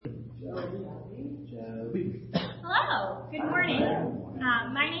Shelby. Hello, good morning.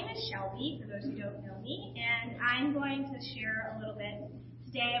 My name is Shelby, for those who don't know me, and I'm going to share a little bit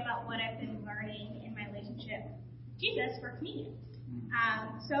today about what I've been learning in my relationship with Jesus for communion.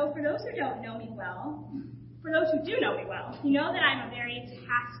 So for those who don't know me well, for those who do know me well, you know that I'm a very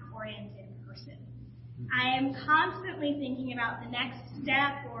task-oriented person. I am constantly thinking about the next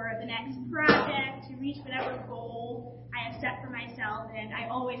step or the next project to reach whatever goal I have set for myself, and I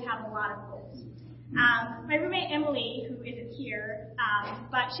always have a lot of goals. My roommate Emily, who isn't here,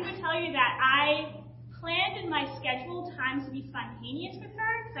 but she would tell you that I planned in my schedule times to be spontaneous with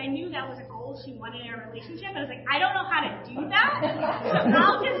her because I knew that was a goal she wanted in our relationship. I was like, I don't know how to do that, so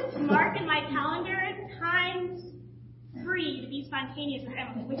I'll just mark in my calendar times free to be spontaneous with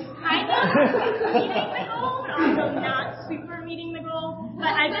Emily, which is kind of meeting the goal, but also not super meeting the goal.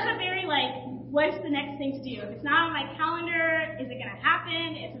 But I'm just a very what's the next thing to do? If it's not on my calendar, is it going to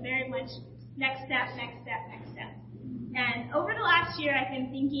happen? It's a very much next step, next step, next step. And over the last year, I've been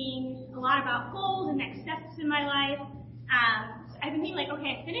thinking a lot about goals and next steps in my life. I've been thinking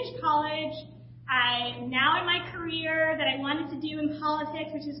okay, I finished college. I'm now in my career that I wanted to do in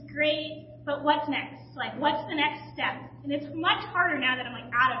politics, which is great. But what's next? What's the next step? And it's much harder now that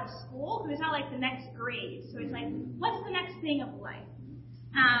I'm out of school because it's not the next grade. So it's what's the next thing of life?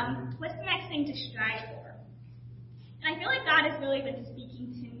 What's the next thing to strive for? And I feel like God has really been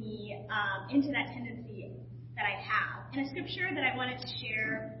speaking to me into that tendency that I have. And a scripture that I wanted to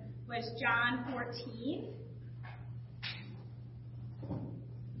share was John 14.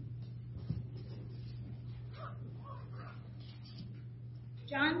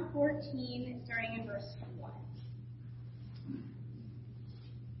 John 14, starting in verse 1.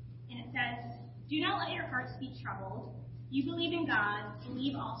 And it says, "Do not let your hearts be troubled. You believe in God,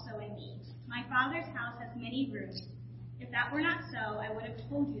 believe also in me. My Father's house has many rooms. If that were not so, I would have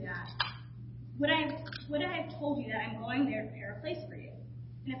told you that. Would I have told you that I'm going there to prepare a place for you?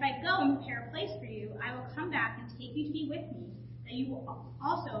 And if I go and prepare a place for you, I will come back and take you to be with me, that you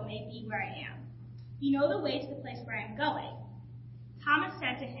also may be where I am. You know the way to the place where I am going." Thomas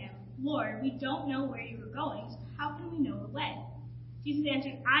said to him, "Lord, we don't know where you are going, so how can we know the way?" Jesus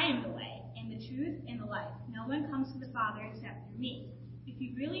answered, "I am the way, and the truth, and the life. No one comes to the Father except through me. If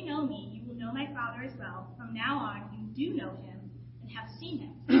you really know me, you will know my Father as well. From now on, you do know him and have seen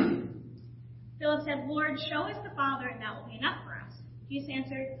him." Philip said, "Lord, show us the Father, and that will be enough for us." Jesus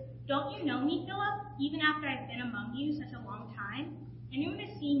answered, "Don't you know me, Philip, even after I've been among you such a long time? Anyone who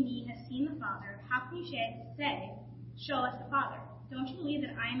has seen me has seen the Father. How can you say, 'Show us the Father'? Don't you believe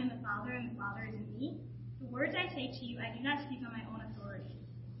that I am in the Father and the Father is in me? The words I say to you, I do not speak on my own authority.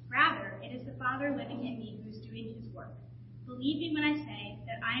 Rather, it is the Father living in me who is doing his work. Believe me when I say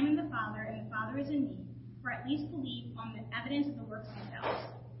that I am in the Father and the Father is in me, or at least believe on the evidence of the works themselves.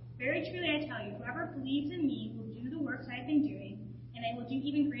 Very truly I tell you, whoever believes in me will do the works I have been doing, and they will do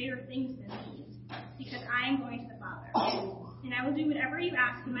even greater things than these, because I am going to the Father. And I will do whatever you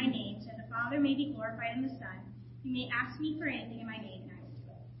ask in my name, so that the Father may be glorified in the Son. You may ask me for anything in my name, and I will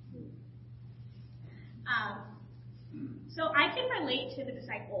do it." So I can relate to the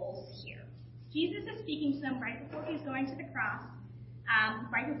disciples here. Jesus is speaking to them right before he's going to the cross,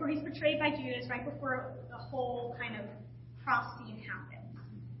 right before he's betrayed by Judas, right before the whole kind of cross scene happens.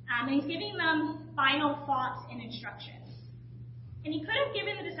 And he's giving them final thoughts and instructions. And he could have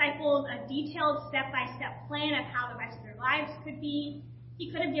given the disciples a detailed step-by-step plan of how the rest of their lives could be.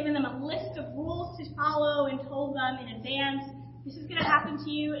 He could have given them a list of rules to follow and told them in advance, this is going to happen to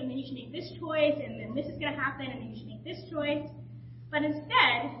you, and then you should make this choice, and then this is going to happen, and then you should make this choice. But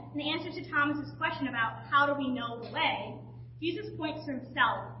instead, in answer to Thomas's question about how do we know the way, Jesus points to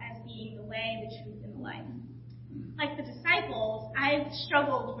himself as being the way, the truth, and the life. Like the disciples, I've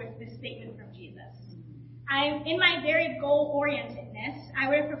struggled with this statement from Jesus. In my very goal-orientedness, I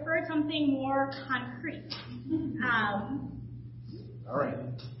would have preferred something more concrete. All right.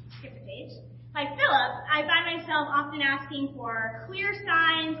 Skip the page. Like Philip, I find myself often asking for clear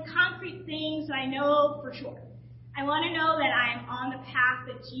signs, concrete things, so I know for sure. I want to know that I'm on the path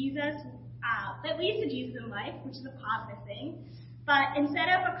that that leads to Jesus in life, which is a positive thing. But instead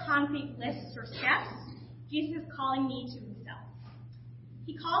of a concrete list or steps, Jesus is calling me to himself.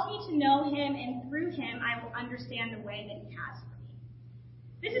 He calls me to know him, and through him, I will understand the way that he has for me.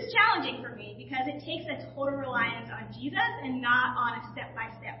 This is challenging for me because it takes a total reliance on Jesus and not on a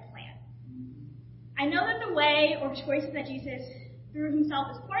step-by-step plan. I know that the way or choices that Jesus through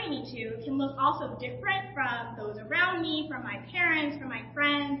himself is pointing me to can look also different from those around me, from my parents, from my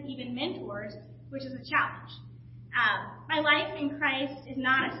friends, even mentors, which is a challenge. My life in Christ is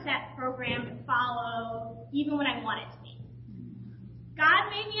not a set program to follow, even when I want it to be. God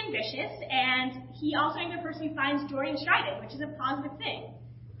made me ambitious, and he also made me a person who finds joy in striving, which is a positive thing.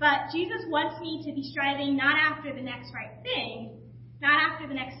 But Jesus wants me to be striving not after the next right thing, not after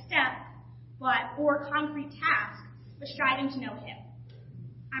the next step, or concrete task, but striving to know him.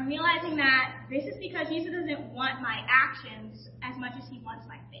 I'm realizing that this is because Jesus doesn't want my actions as much as he wants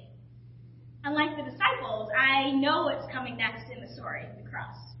my faith. Unlike the disciples, I know what's coming next in the story, the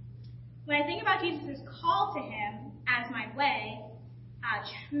cross. When I think about Jesus' call to him as my way,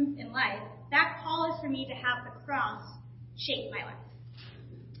 truth, and life, that call is for me to have the cross shape my life.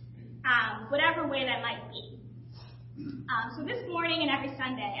 Whatever way that might be. So this morning and every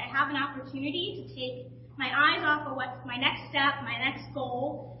Sunday, I have an opportunity to take my eyes off of what's my next step, my next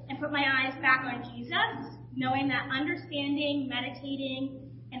goal, and put my eyes back on Jesus, knowing that understanding, meditating,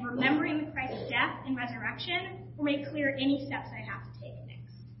 and remembering the Christ's death and resurrection will make clear any steps I have to take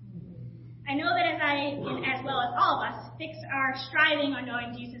next. I know that as well as all of us, fix our striving on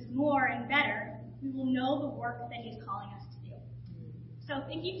knowing Jesus more and better, we will know the work that he's calling us to do. So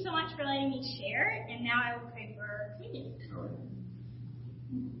thank you so much for letting me share, and now I will pray for communion.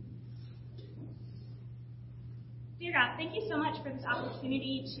 Dear God, thank you so much for this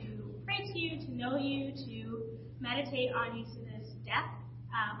opportunity to pray to you, to know you, to meditate on Jesus' death.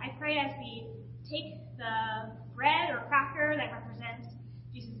 I pray as we take the bread or cracker that represents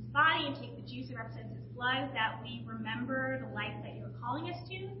Jesus' body and take the juice that represents his blood, that we remember the life that you are calling us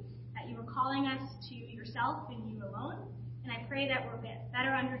to, that you are calling us to yourself and you alone. And I pray that we're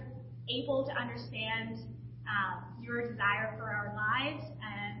better able to understand your desire for our lives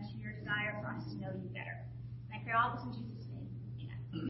and your desire for us to know you better. And I pray all this in Jesus' name.